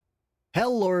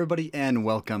Hello, everybody, and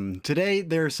welcome. Today,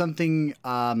 there's something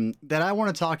that I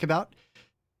want to talk about.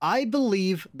 I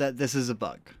believe that this is a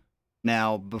bug.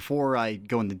 Now, before I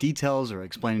go into details or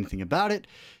explain anything about it,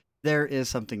 there is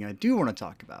something I do want to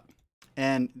talk about.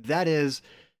 And that is,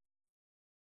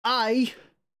 I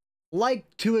like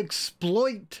to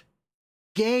exploit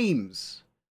games,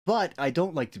 but I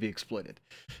don't like to be exploited.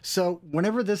 So,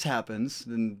 whenever this happens,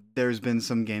 then there's been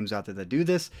some games out there that do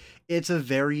this. It's a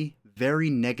very, very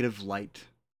negative light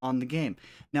on the game.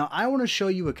 Now, I want to show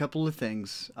you a couple of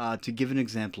things to give an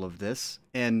example of this.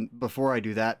 And before I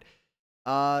do that,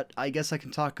 I guess I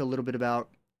can talk a little bit about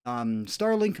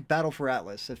Starlink Battle for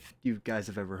Atlas. If you guys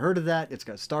have ever heard of that, it's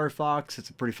got Star Fox. It's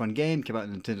a pretty fun game. Came out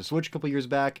on Nintendo Switch a couple years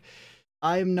back.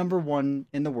 I am number one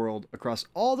in the world across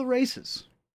all the races.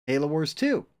 Halo Wars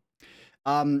 2.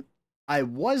 Um, I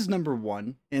was number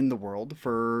one in the world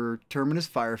for Terminus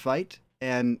Firefight,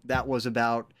 and that was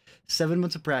about 7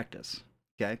 months of practice.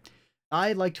 Okay.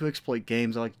 I like to exploit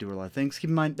games. I like to do a lot of things. Keep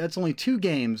in mind, that's only two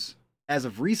games as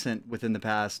of recent within the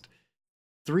past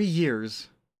 3 years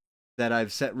that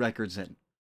I've set records in.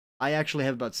 I actually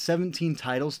have about 17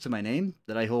 titles to my name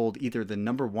that I hold either the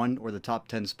number one or the top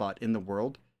 10 spot in the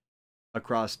world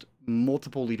across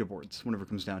multiple leaderboards whenever it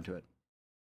comes down to it.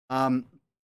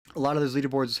 A lot of those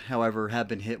leaderboards, however, have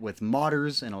been hit with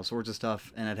modders and all sorts of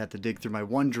stuff, and I'd have to dig through my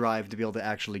OneDrive to be able to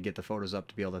actually get the photos up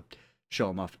to be able to show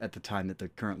them off at the time that they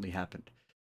currently happened.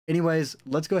 Anyways,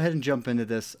 let's go ahead and jump into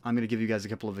this. I'm going to give you guys a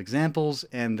couple of examples,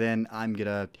 and then I'm going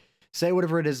to say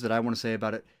whatever it is that I want to say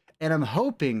about it. And I'm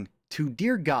hoping to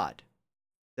dear God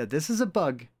that this is a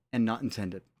bug and not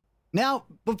intended. Now,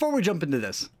 before we jump into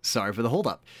this, sorry for the hold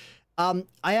up.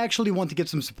 I actually want to get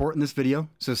some support in this video,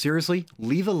 so seriously,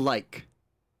 leave a like.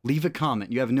 Leave a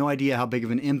comment. You have no idea how big of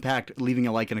an impact leaving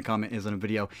a like and a comment is on a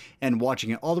video, and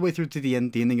watching it all the way through to the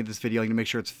ending of this video. I'm going to make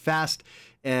sure it's fast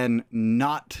and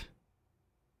not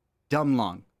dumb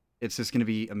long. It's just going to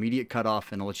be immediate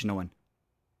cutoff, and I'll let you know when.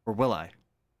 Or will I?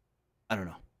 I don't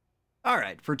know. All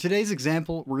right, for today's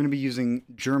example, we're going to be using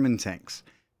German tanks.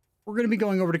 We're going to be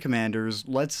going over to commanders.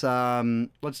 Let's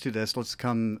do this. Let's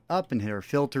come up and hit our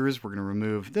filters. We're going to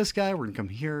remove this guy. We're going to come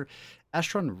here.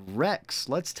 Astron Rex.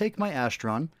 Let's take my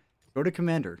Astron. Go to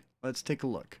commander. Let's take a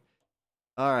look.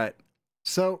 All right.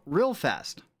 So real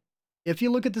fast, if you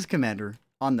look at this commander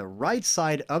on the right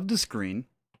side of the screen,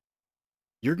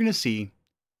 you're going to see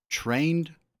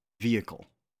trained vehicle.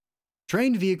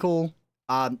 Trained vehicle.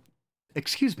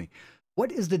 Excuse me.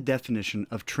 What is the definition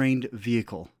of trained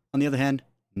vehicle? On the other hand,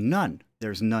 none.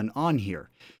 There's none on here.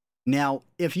 Now,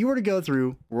 if you were to go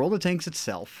through World of Tanks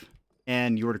itself,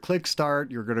 and you were to click start,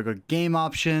 you're going to go game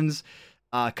options,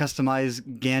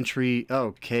 customize gantry.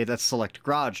 Okay, that's select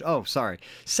garage. Oh, sorry.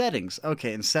 Settings.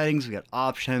 Okay, in settings, we got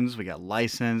options, we got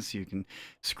license. You can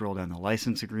scroll down the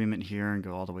license agreement here and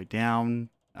go all the way down.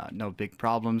 No big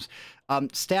problems.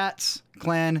 Stats,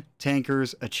 clan,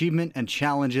 tankers, achievement, and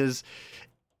challenges.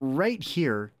 Right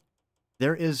here,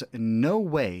 there is no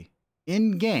way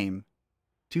in game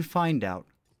to find out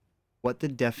what the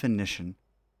definition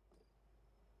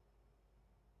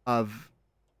of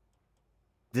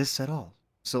this at all.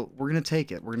 So we're going to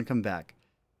take it. We're going to come back.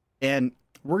 And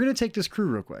we're going to take this crew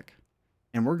real quick.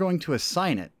 And we're going to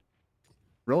assign it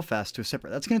real fast to a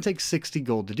separate. That's going to take 60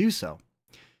 gold to do so.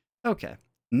 Okay.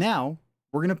 Now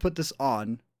we're going to put this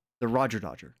on the Roger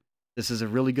Dodger. This is a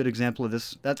really good example of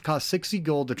this. That cost 60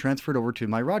 gold to transfer it over to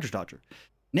my Roger Dodger.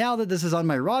 Now that this is on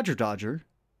my Roger Dodger,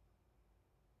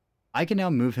 I can now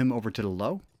move him over to the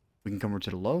low. We can come over to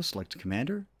the low, select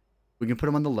commander. We can put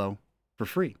him on the low for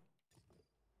free.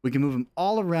 We can move him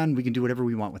all around. We can do whatever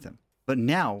we want with him. But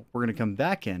now we're going to come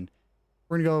back in.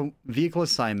 We're going to go vehicle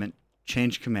assignment,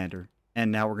 change commander.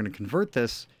 And now we're going to convert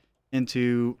this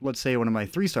into, let's say, one of my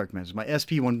 3-star commanders, my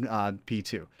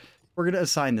SP1P2. We're going to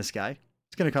assign this guy.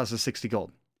 It's going to cost us 60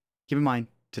 gold. Keep in mind,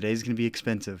 today's going to be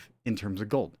expensive in terms of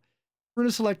gold. We're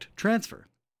going to select transfer.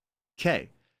 Okay.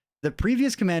 The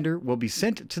previous commander will be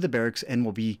sent to the barracks and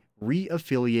will be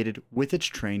re-affiliated with its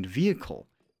trained vehicle.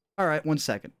 All right, 1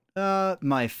 second.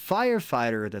 My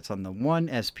firefighter that's on the 1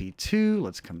 SP2.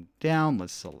 Let's come down.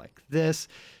 Let's select this.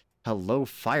 Hello,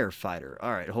 firefighter.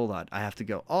 All right, hold on. I have to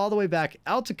go all the way back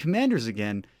out to commanders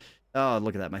again. Oh,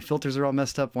 look at that. My filters are all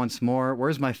messed up once more.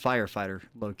 Where's my firefighter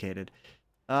located?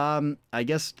 I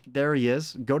guess there he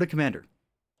is. Go to commander.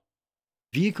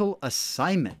 Vehicle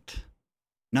assignment.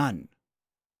 None.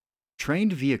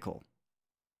 Trained vehicle.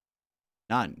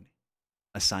 None.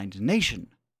 Assigned nation.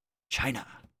 China.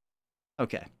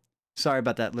 Okay. Sorry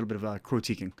about that little bit of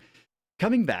critiquing.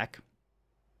 Coming back,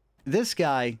 this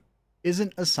guy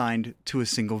isn't assigned to a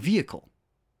single vehicle.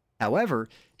 However,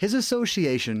 his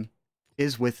association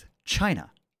is with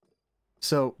China.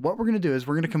 So what we're going to do is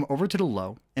we're going to come over to the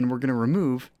low and we're going to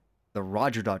remove the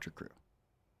Roger Dodger crew.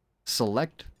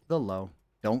 Select the low.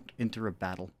 Don't enter a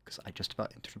battle, because I just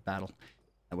about entered a battle.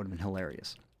 That would have been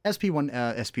hilarious. SP1,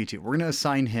 SP2. We're going to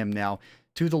assign him now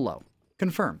to the low.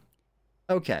 Confirm.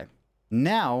 Okay.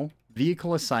 Now,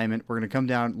 vehicle assignment. We're going to come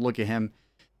down, look at him.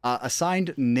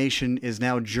 Assigned nation is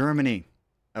now Germany.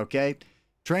 Okay.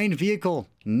 Trained vehicle,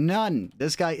 none.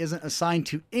 This guy isn't assigned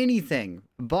to anything.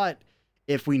 But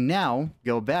if we now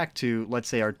go back to, let's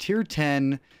say, our tier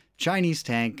 10 Chinese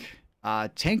tank,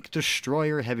 tank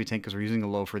destroyer, heavy tank, because we're using a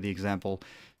low for the example.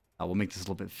 We'll make this a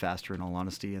little bit faster in all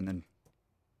honesty, and then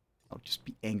I'll just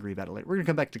be angry about it later. We're going to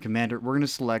come back to commander. We're going to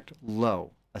select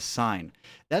low, assign.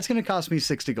 That's going to cost me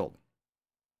 60 gold.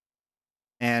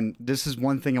 And this is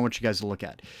one thing I want you guys to look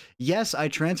at. Yes, I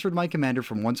transferred my commander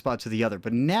from one spot to the other,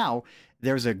 but now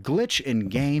there's a glitch in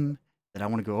game that I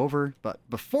want to go over. But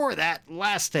before that,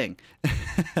 last thing.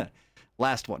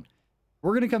 Last one.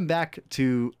 We're going to come back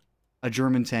to a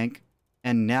German tank,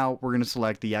 and now we're going to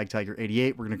select the Jagdtiger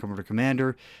 88. We're going to come over to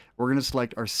commander. We're going to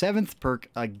select our 7th perk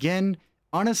again,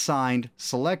 unassigned,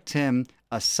 select him,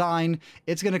 assign.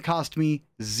 It's going to cost me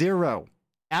 0.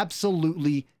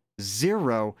 Absolutely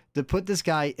 0 to put this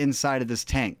guy inside of this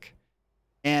tank.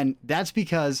 And that's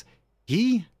because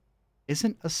he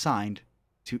isn't assigned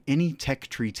to any tech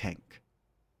tree tank.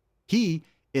 He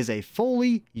is a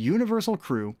fully universal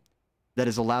crew that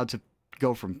is allowed to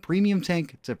go from premium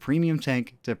tank to premium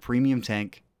tank to premium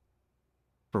tank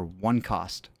for one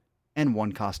cost and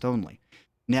one cost only.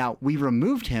 Now, we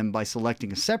removed him by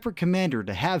selecting a separate commander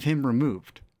to have him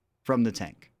removed from the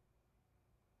tank.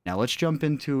 Now, let's jump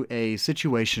into a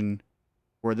situation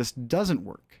where this doesn't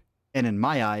work, and in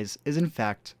my eyes is in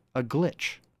fact a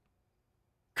glitch.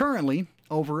 Currently,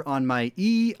 over on my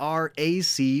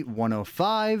ERAC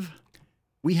 105,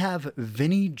 we have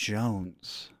Vinnie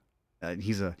Jones.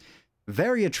 He's a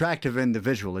very attractive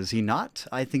individual, is he not?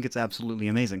 I think it's absolutely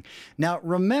amazing. Now,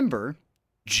 remember,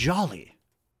 Jolly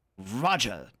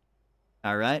Roger,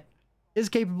 all right, is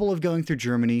capable of going through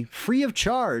Germany free of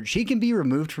charge. He can be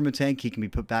removed from a tank. He can be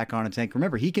put back on a tank.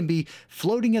 Remember, he can be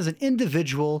floating as an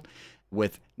individual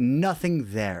with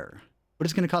nothing there. But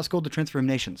it's going to cost gold to transfer him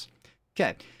nations.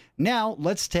 Okay, now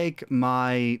let's take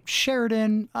my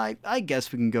Sheridan. I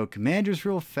guess we can go commanders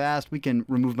real fast. We can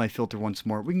remove my filter once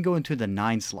more. We can go into the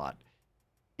 9 slot.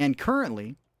 And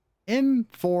currently,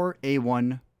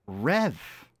 M4A1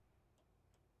 Rev.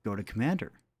 Go to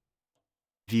commander.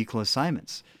 Vehicle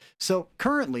assignments. So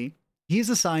currently, he's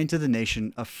assigned to the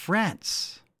nation of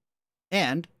France.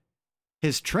 And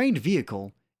his trained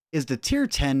vehicle is the tier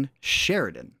 10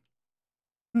 Sheridan.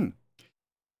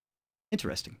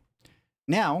 Interesting.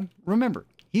 Now, remember,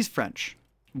 he's French.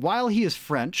 While he is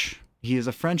French, he is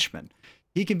a Frenchman.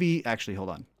 He can be, actually, hold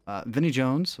on. Vinnie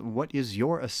Jones, what is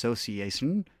your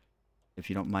association? If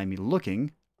you don't mind me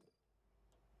looking.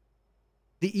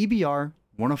 The EBR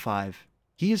 105,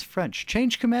 he is French.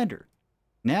 Change commander.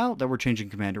 Now that we're changing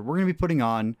commander, we're going to be putting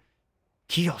on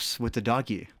Kios with the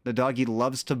doggy. The doggy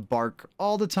loves to bark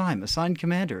all the time. Assigned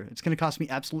commander. It's going to cost me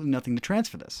absolutely nothing to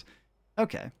transfer this.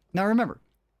 Okay. Now remember,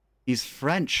 he's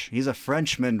French. He's a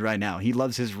Frenchman right now. He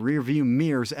loves his rear view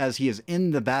mirrors as he is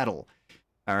in the battle.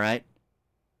 All right.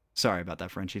 Sorry about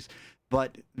that, Frenchies.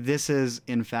 But this is,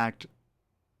 in fact,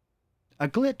 a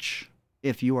glitch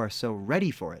if you are so ready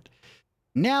for it.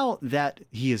 Now that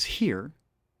he is here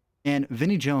and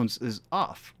Vinnie Jones is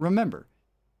off, remember,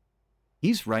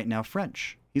 he's right now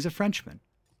French. He's a Frenchman.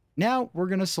 Now we're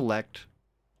going to select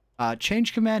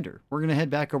change commander. We're going to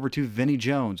head back over to Vinnie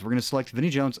Jones. We're going to select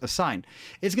Vinnie Jones, assign.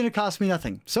 It's going to cost me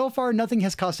nothing. So far, nothing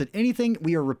has costed anything.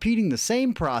 We are repeating the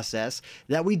same process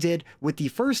that we did with the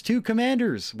first 2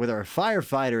 commanders, with our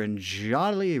firefighter and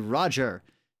Jolly Roger.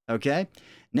 Okay?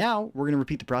 Now, we're going to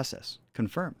repeat the process.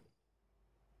 Confirm.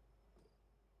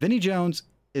 Vinnie Jones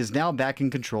is now back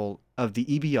in control of the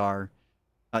EBR.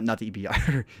 Not the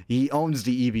EBR. He owns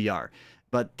the EBR.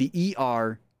 But the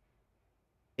ERAC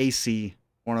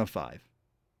 105.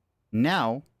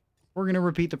 Now, we're going to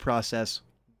repeat the process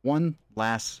one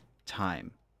last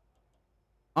time.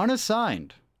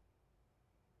 Unassigned.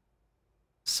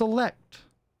 Select.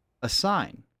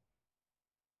 Assign.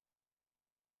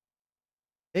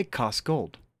 It costs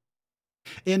gold.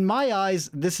 In my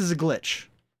eyes, this is a glitch.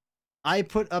 I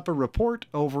put up a report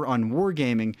over on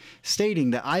Wargaming stating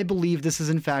that I believe this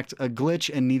is in fact a glitch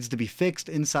and needs to be fixed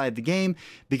inside the game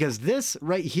because this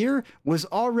right here was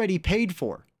already paid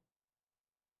for.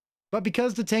 But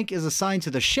because the tank is assigned to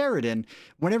the Sheridan,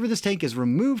 whenever this tank is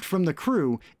removed from the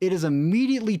crew, it is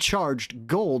immediately charged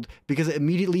gold because it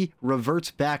immediately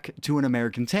reverts back to an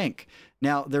American tank.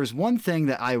 Now, there's one thing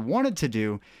that I wanted to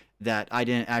do that I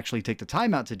didn't actually take the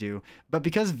time out to do, but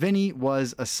because Vinny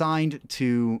was assigned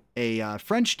to a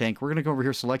French tank, we're going to go over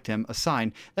here, select him,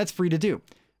 assign. That's free to do.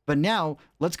 But now,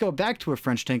 let's go back to a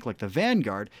French tank like the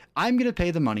Vanguard. I'm going to pay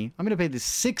the money. I'm going to pay the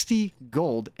 60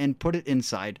 gold and put it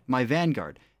inside my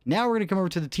Vanguard. Now we're going to come over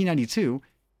to the T-92,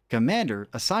 Commander,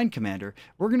 assign Commander.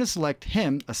 We're going to select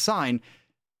him, assign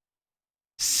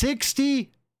 60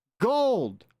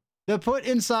 gold to put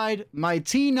inside my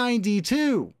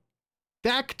T-92.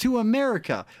 Back to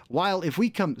America. While if we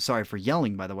come, sorry for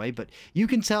yelling, by the way, but you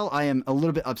can tell I am a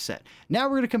little bit upset. Now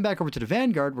we're going to come back over to the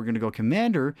Vanguard. We're going to go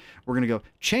Commander. We're going to go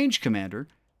change Commander.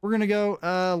 We're going to go,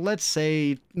 let's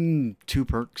say 2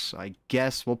 perks, I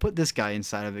guess. We'll put this guy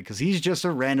inside of it because he's just a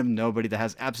random nobody that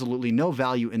has absolutely no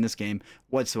value in this game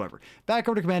whatsoever. Back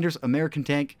over to Commanders, American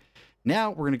Tank. Now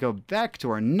we're going to go back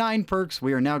to our 9 perks.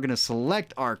 We are now going to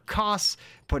select our costs,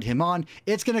 put him on.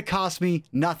 It's going to cost me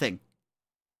nothing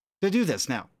to do this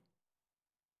now.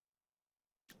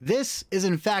 This is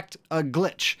in fact a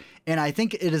glitch, and I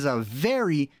think it is a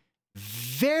very,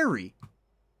 very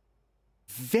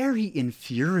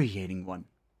infuriating one.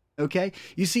 Okay?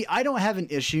 You see, I don't have an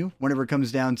issue whenever it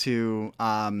comes down to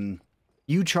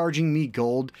you charging me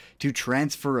gold to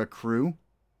transfer a crew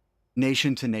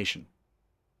nation to nation.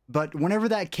 But whenever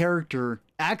that character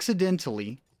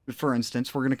accidentally, for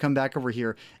instance, we're going to come back over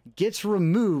here, gets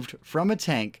removed from a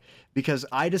tank because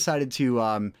I decided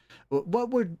to, what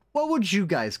would you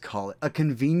guys call it? A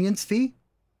convenience fee?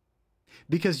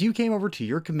 Because you came over to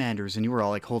your commanders and you were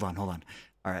all like, hold on.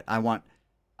 All right, I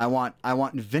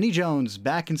want Vinny Jones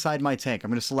back inside my tank.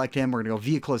 I'm going to select him. We're going to go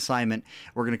vehicle assignment.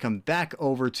 We're going to come back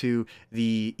over to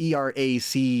the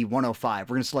ERAC 105.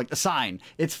 We're going to select assign.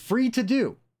 It's free to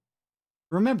do.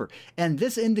 Remember, and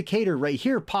this indicator right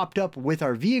here popped up with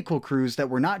our vehicle crews that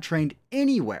were not trained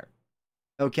anywhere.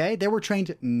 Okay? They were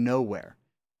trained nowhere.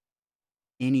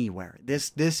 Anywhere.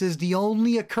 This is the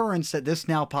only occurrence that this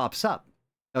now pops up.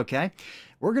 Okay?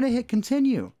 We're going to hit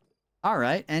continue. All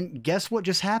right, and guess what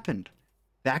just happened?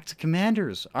 Back to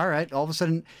commanders. All right, all of a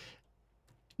sudden,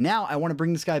 now I want to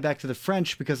bring this guy back to the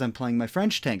French because I'm playing my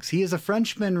French tanks. He is a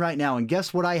Frenchman right now, and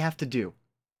guess what I have to do?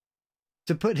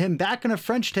 To put him back in a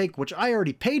French tank, which I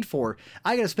already paid for,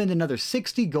 I got to spend another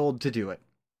 60 gold to do it.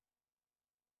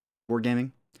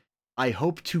 Wargaming, I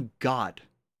hope to God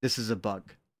this is a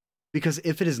bug. Because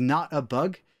if it is not a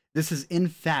bug, this is in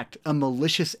fact a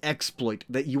malicious exploit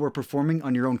that you are performing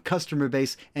on your own customer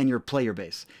base and your player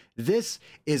base. This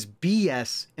is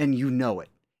BS and you know it.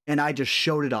 And I just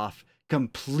showed it off.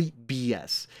 Complete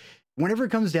BS. Whenever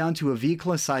it comes down to a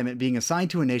vehicle assignment being assigned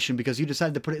to a nation because you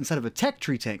decided to put it inside of a tech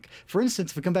tree tank. For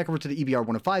instance, if we come back over to the EBR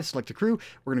 105, select a crew,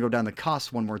 we're going to go down the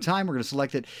cost one more time. We're going to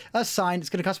select it, assign. It's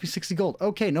going to cost me 60 gold.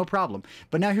 Okay, no problem.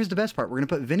 But now here's the best part. We're going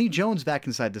to put Vinny Jones back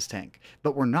inside this tank.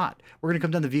 But we're not. We're going to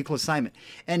come down the vehicle assignment.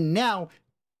 And now,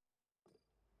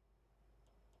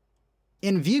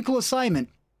 in vehicle assignment,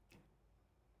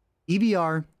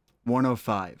 EBR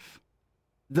 105.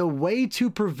 The way to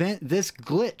prevent this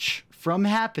glitch from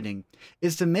happening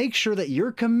is to make sure that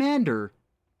your commander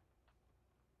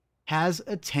has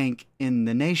a tank in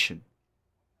the nation.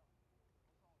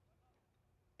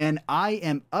 And I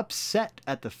am upset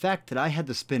at the fact that I had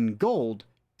to spend gold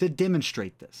to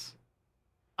demonstrate this.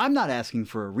 I'm not asking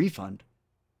for a refund,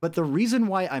 but the reason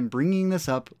why I'm bringing this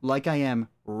up like I am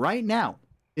right now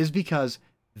is because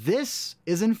this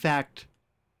is in fact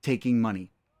taking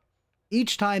money.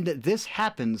 Each time that this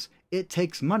happens, it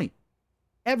takes money.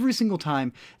 Every single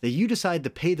time that you decide to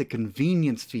pay the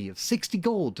convenience fee of 60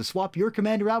 gold to swap your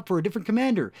commander out for a different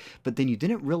commander, but then you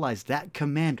didn't realize that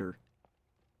commander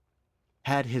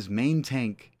had his main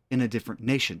tank in a different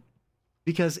nation.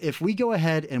 Because if we go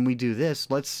ahead and we do this,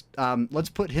 let's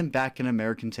put him back in an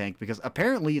American tank because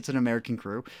apparently it's an American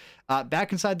crew.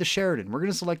 Back inside the Sheridan. We're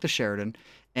going to select the Sheridan,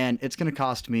 and it's going to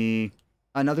cost me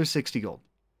another 60 gold.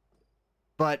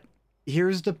 But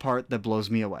here's the part that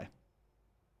blows me away.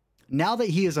 Now that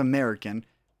he is American,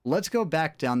 let's go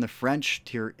back down the French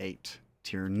tier 8.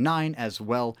 Tier 9 as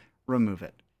well, remove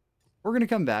it. We're going to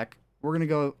come back. We're going to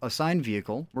go assign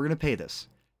vehicle. We're going to pay this.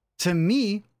 To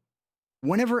me,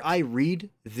 whenever I read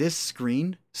this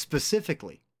screen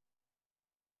specifically,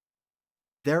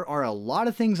 there are a lot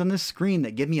of things on this screen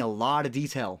that give me a lot of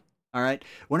detail. All right.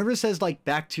 Whenever it says like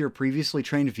back to your previously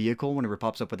trained vehicle, whenever it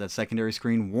pops up with that secondary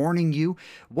screen warning you,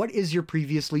 what is your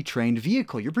previously trained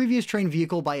vehicle? Your previous trained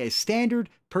vehicle by a standard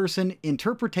person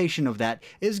interpretation of that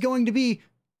is going to be,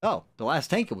 oh, the last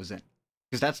tank it was in.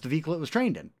 because that's the vehicle it was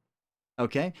trained in.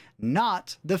 Okay?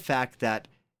 Not the fact that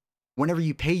whenever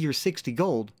you pay your 60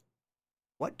 gold,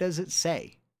 what does it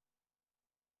say?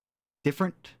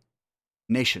 Different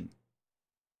nation.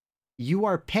 You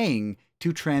are paying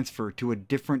to transfer to a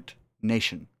different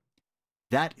nation.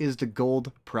 That is the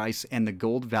gold price and the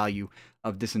gold value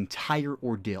of this entire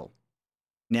ordeal.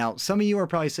 Now, some of you are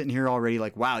probably sitting here already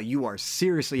like, wow, you are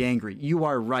seriously angry. You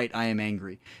are right, I am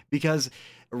angry. Because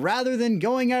rather than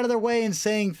going out of their way and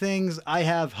saying things, I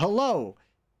have hello.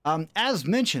 As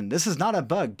mentioned, this is not a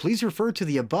bug. Please refer to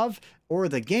the above or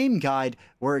the game guide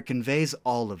where it conveys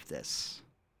all of this.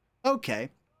 Okay,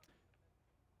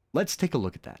 let's take a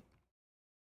look at that.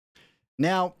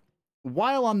 Now,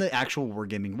 while on the actual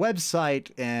Wargaming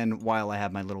website and while I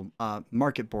have my little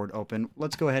market board open,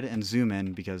 let's go ahead and zoom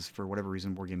in because for whatever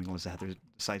reason, Wargaming wants to have their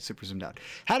site super zoomed out.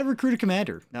 How to recruit a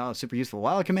commander. Now, super useful.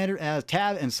 While a commander,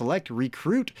 tab and select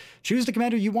recruit. Choose the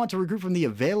commander you want to recruit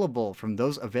from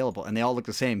those available. And they all look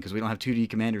the same because we don't have 2D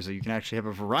commanders that you can actually have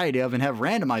a variety of and have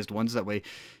randomized ones. That way,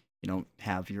 you don't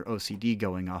have your OCD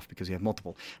going off because you have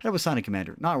multiple. I have assign a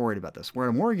commander. Not worried about this. What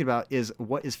I'm worried about is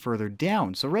what is further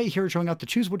down. So right here, showing off to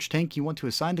choose which tank you want to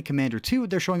assign the commander to.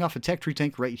 They're showing off a tech tree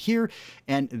tank right here.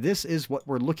 And this is what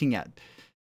we're looking at.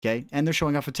 Okay, and they're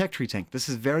showing off a tech tree tank. This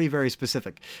is very, very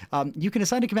specific. You can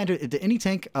assign a commander to any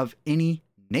tank of any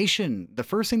nation. The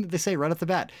first thing that they say right off the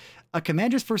bat, a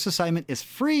commander's first assignment is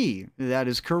free. That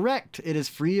is correct. It is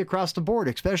free across the board,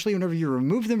 especially whenever you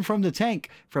remove them from the tank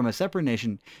from a separate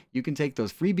nation. You can take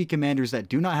those freebie commanders that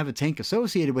do not have a tank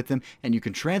associated with them and you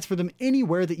can transfer them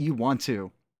anywhere that you want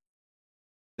to.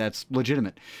 That's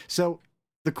legitimate. So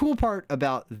the cool part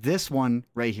about this one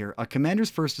right here, a commander's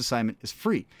first assignment is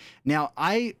free. Now,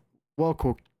 I will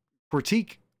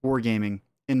critique Wargaming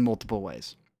in multiple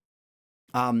ways.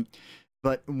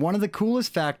 But one of the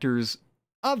coolest factors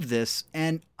of this,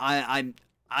 and I'm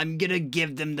gonna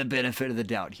give them the benefit of the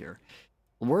doubt here.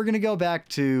 We're gonna go back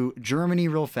to Germany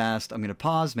real fast. I'm gonna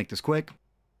pause, make this quick.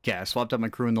 Okay, I swapped out my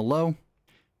crew in the low.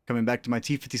 Coming back to my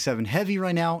T-57 heavy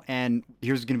right now, and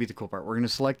here's gonna be the cool part. We're gonna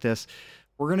select this.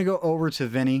 We're gonna go over to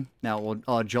Vinny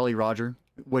now. Jolly Roger,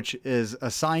 which is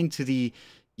assigned to the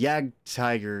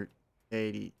Jagdtiger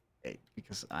 88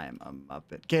 because I am a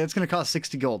Muppet. Okay, it's going to cost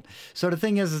 60 gold. So the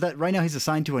thing is that right now he's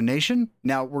assigned to a nation.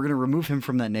 Now we're going to remove him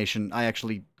from that nation. I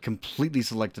actually completely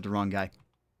selected the wrong guy.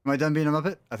 Am I done being a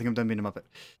Muppet? I think I'm done being a Muppet.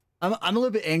 I'm a little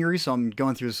bit angry, so I'm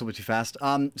going through this a little bit too fast.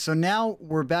 So now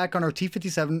we're back on our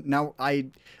T-57. Now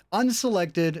I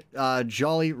unselected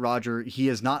Jolly Roger. He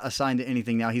is not assigned to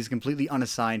anything now. He's completely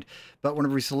unassigned. But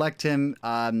whenever we select him,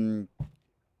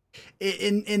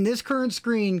 in this current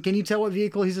screen, can you tell what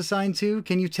vehicle he's assigned to?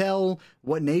 Can you tell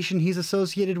what nation he's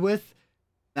associated with?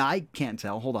 I can't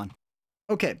tell. Hold on.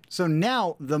 Okay, so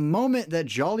now the moment that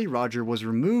Jolly Roger was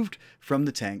removed from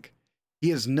the tank,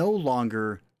 he is no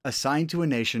longer assigned to a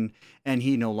nation and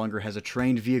he no longer has a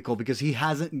trained vehicle because he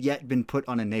hasn't yet been put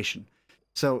on a nation.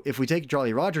 So if we take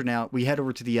Jolly Roger now, we head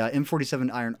over to the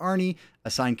M47 Iron Arnie,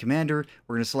 assign commander.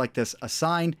 We're going to select this,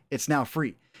 assign. It's now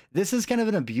free. This is kind of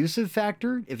an abusive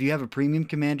factor if you have a premium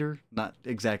commander, not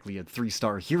exactly a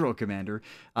 3-star hero commander.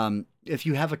 If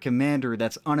you have a commander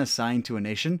that's unassigned to a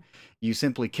nation, you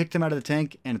simply kick them out of the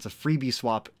tank and it's a freebie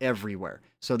swap everywhere.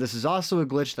 So this is also a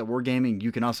glitch that Wargaming,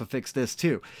 you can also fix this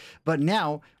too. But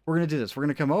now we're going to do this. We're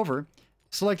going to come over,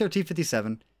 select our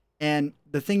T-57, and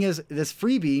the thing is, this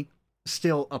freebie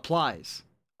still applies.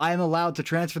 I am allowed to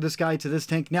transfer this guy to this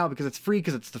tank now because it's free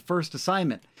because it's the first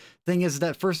assignment. Thing is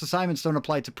that first assignments don't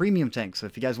apply to premium tanks. So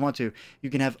if you guys want to, you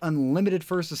can have unlimited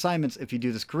first assignments if you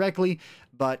do this correctly.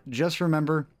 But just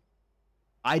remember,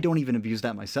 I don't even abuse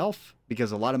that myself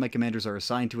because a lot of my commanders are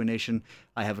assigned to a nation.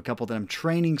 I have a couple that I'm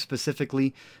training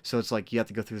specifically. So it's like you have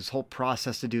to go through this whole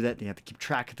process to do that. You have to keep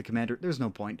track of the commander. There's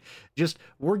no point. Just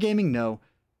Wargaming know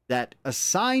that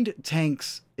assigned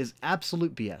tanks is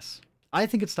absolute BS. I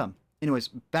think it's dumb. Anyways,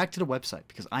 back to the website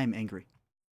because I am angry.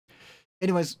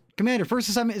 Anyways, commander, first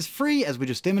assignment is free as we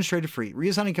just demonstrated free.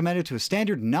 Reassigning commander to a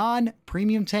standard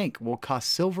non-premium tank will cost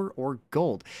silver or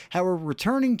gold. However,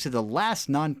 returning to the last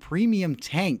non-premium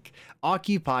tank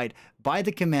occupied by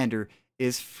the commander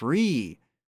is free.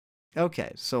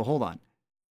 Okay, so hold on.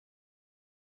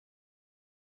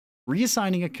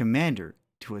 Reassigning a commander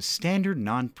to a standard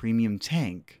non-premium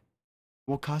tank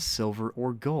will cost silver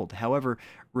or gold. However,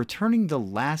 returning the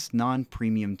last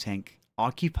non-premium tank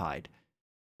occupied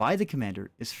by the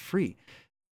commander is free.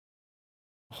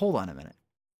 Hold on a minute.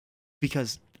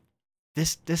 Because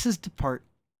this is the part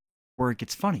where it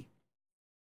gets funny.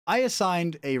 I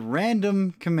assigned a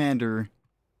random commander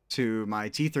to my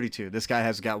T-32. This guy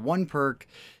has got one perk.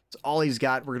 That's all he's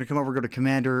got. We're going to come over, go to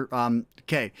Commander.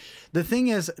 Okay. The thing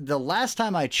is, the last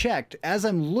time I checked, as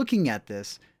I'm looking at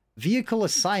this, vehicle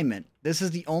assignment, this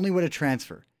is the only way to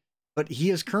transfer. But he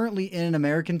is currently in an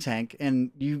American tank,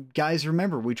 and you guys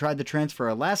remember, we tried to transfer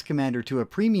our last commander to a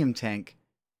premium tank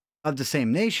of the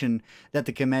same nation that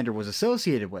the commander was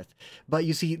associated with. But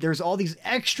you see, there's all these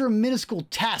extra minuscule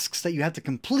tasks that you have to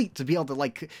complete to be able to,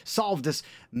 like, solve this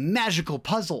magical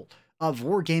puzzle of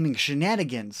wargaming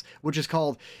shenanigans, which is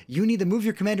called, you need to move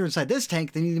your commander inside this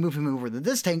tank, then you need to move him over to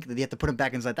this tank, then you have to put him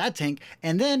back inside that tank,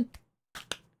 and then,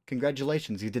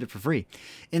 congratulations, you did it for free.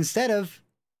 Instead of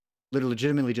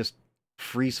legitimately just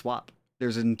free swap.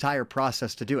 There's an entire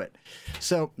process to do it.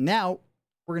 So now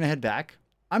we're going to head back.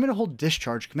 I'm going to hold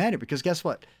discharge commander because guess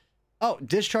what? Oh,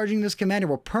 discharging this commander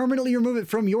will permanently remove it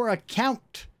from your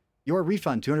account. Your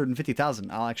refund,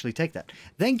 250,000. I'll actually take that.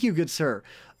 Thank you, good sir.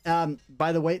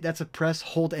 By the way, that's a press,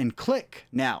 hold, and click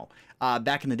now.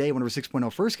 Back in the day, whenever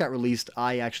 6.0 first got released,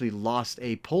 I actually lost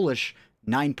a Polish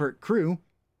 9-perk crew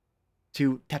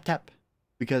to tap tap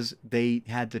because they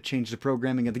had to change the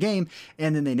programming of the game,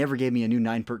 and then they never gave me a new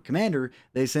 9-perk commander.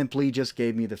 They simply just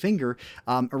gave me the finger.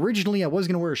 Originally, I was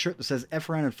going to wear a shirt that says F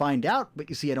around and find out, but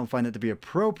you see, I don't find that to be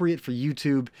appropriate for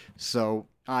YouTube, so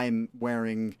I'm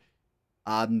wearing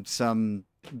some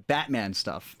Batman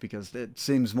stuff because it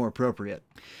seems more appropriate.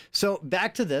 So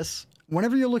back to this.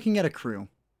 Whenever you're looking at a crew,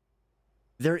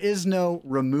 there is no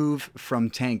remove from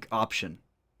tank option.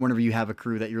 Whenever you have a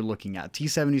crew that you're looking at.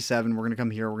 T-77, we're going to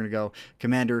come here, we're going to go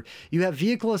Commander. You have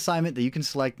vehicle assignment that you can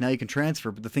select, now you can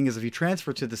transfer, but the thing is, if you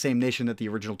transfer to the same nation that the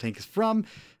original tank is from,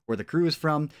 where the crew is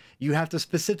from, you have to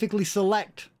specifically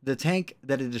select the tank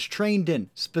that it is trained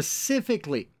in,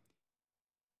 specifically.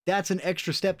 That's an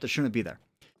extra step that shouldn't be there.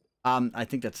 I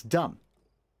think that's dumb.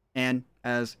 And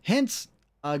as hence,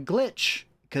 a glitch,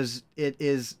 because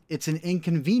it's an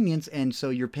inconvenience, and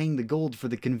so you're paying the gold for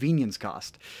the convenience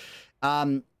cost.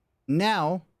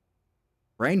 Now,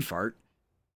 brain fart,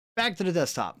 back to the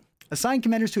desktop. Assign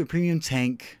commanders to a premium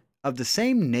tank of the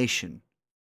same nation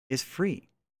is free.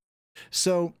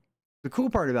 So the cool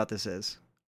part about this is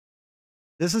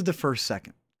the first set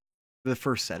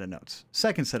of notes.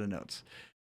 Second set of notes.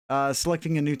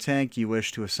 Selecting a new tank you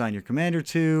wish to assign your commander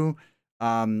to.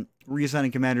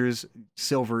 Reassigning commanders,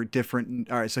 silver, different.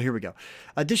 All right, so here we go.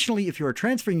 Additionally, if you are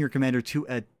transferring your commander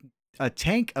to a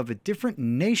tank of a different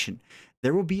nation,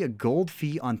 there will be a gold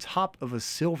fee on top of a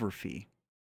silver fee.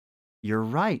 You're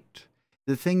right.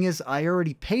 The thing is, I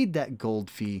already paid that gold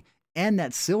fee and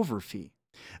that silver fee.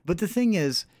 But the thing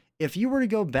is, if you were to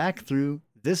go back through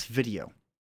this video,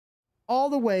 all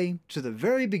the way to the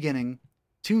very beginning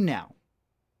to now,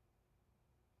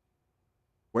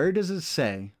 where does it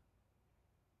say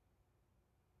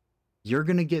you're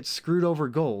going to get screwed over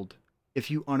gold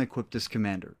if you unequip this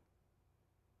commander?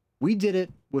 We did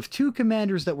it with 2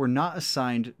 commanders that were not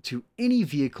assigned to any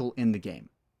vehicle in the game.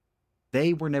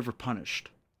 They were never punished.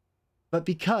 But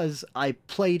because I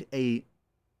played a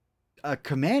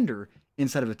commander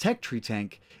inside of a tech tree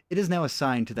tank, it is now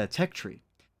assigned to that tech tree.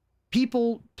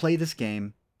 People play this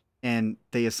game, and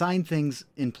they assign things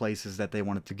in places that they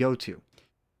want it to go to.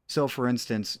 So, for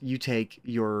instance, you take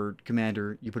your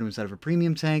commander, you put him inside of a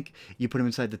premium tank, you put him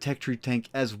inside the tech tree tank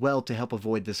as well to help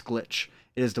avoid this glitch.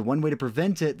 It is the one way to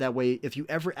prevent it. That way, if you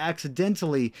ever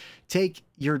accidentally take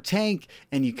your tank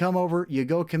and you come over, you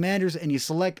go commanders and you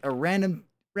select a random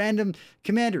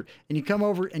commander and you come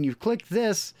over and you click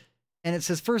this and it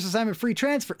says first assignment free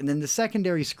transfer, and then the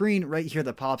secondary screen right here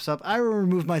that pops up, I will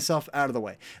remove myself out of the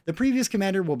way. The previous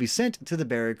commander will be sent to the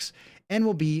barracks and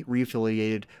will be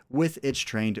reaffiliated with its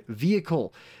trained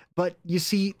vehicle. But you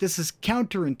see, this is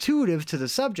counterintuitive to the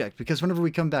subject, because whenever we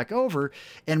come back over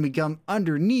and we come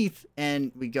underneath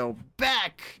and we go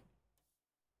back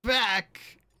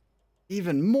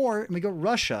even more, and we go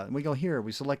Russia, and we go here,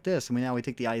 we select this, and now we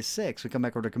take the I6, we come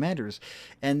back over to commanders,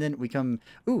 and then we come,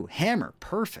 ooh, hammer,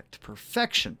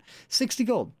 perfection, 60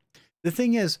 gold. The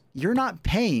thing is, you're not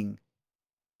paying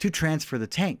to transfer the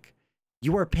tank.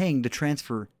 You are paying to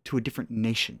transfer to a different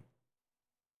nation.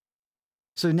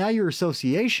 So now your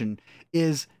association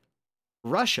is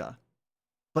Russia,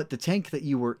 but the tank that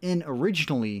you were in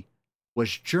originally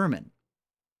was German.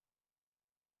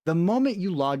 The moment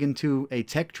you log into a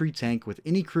tech tree tank with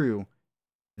any crew,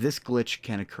 this glitch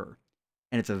can occur.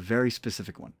 And it's a very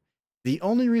specific one. The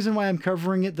only reason why I'm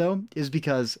covering it, though, is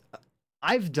because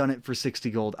I've done it for 60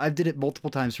 gold. I've did it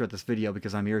multiple times throughout this video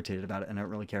because I'm irritated about it, and I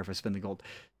don't really care if I spend the gold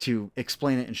to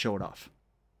explain it and show it off.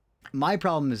 My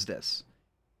problem is this.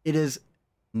 It is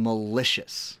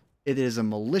malicious. It is a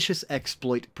malicious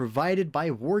exploit provided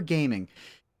by Wargaming.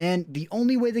 And the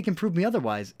only way they can prove me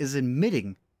otherwise is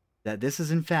admitting that this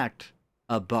is in fact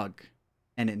a bug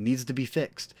and it needs to be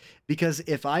fixed. Because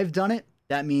if I've done it,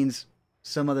 that means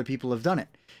some other people have done it.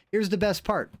 Here's the best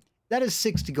part. That is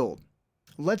 60 gold.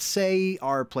 Let's say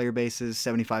our player base is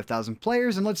 75,000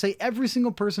 players, and let's say every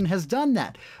single person has done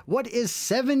that. What is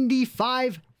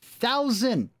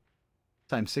 75,000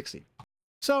 times 60?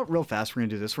 So real fast, we're going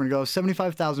to do this. We're going to go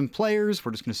 75,000 players.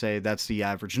 We're just going to say that's the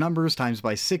average numbers times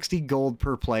by 60 gold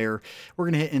per player. We're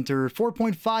going to hit enter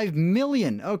 4.5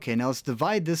 million. Okay, now let's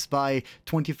divide this by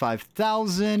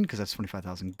 25,000 because that's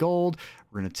 25,000 gold.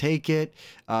 We're going to take it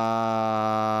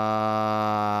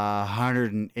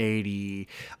 180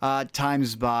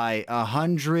 times by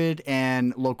 100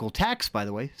 and local tax, by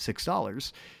the way,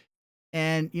 $6.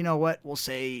 And you know what? We'll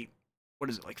say, what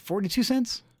is it, like 42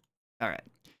 cents? All right.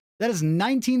 That is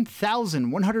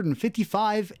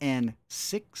 19,155 and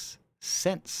 6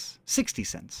 cents. 60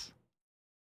 cents.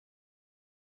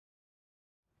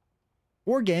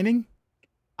 Wargaming.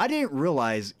 I didn't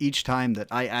realize each time that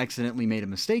I accidentally made a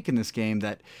mistake in this game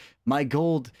that my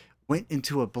gold went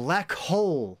into a black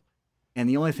hole. And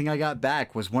the only thing I got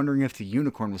back was wondering if the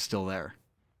unicorn was still there.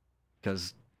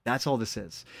 Because that's all this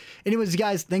is. Anyways,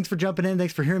 guys, thanks for jumping in.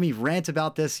 Thanks for hearing me rant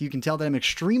about this. You can tell that I'm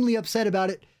extremely upset about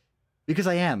it. Because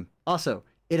I am. Also,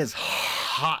 it is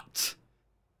hot.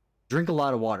 Drink a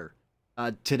lot of water.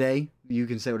 Today, you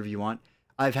can say whatever you want.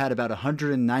 I've had about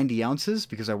 190 ounces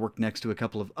because I work next to a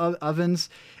couple of ovens.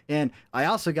 And I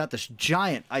also got this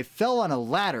giant. I fell on a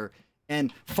ladder,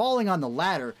 and falling on the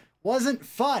ladder wasn't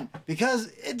fun because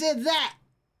it did that.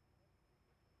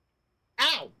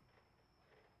 Ow!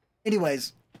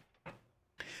 Anyways,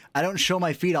 I don't show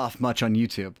my feet off much on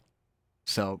YouTube.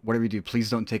 So whatever you do,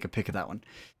 please don't take a pic of that one.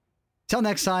 Till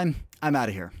next time, I'm out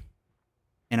of here.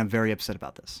 And I'm very upset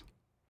about this.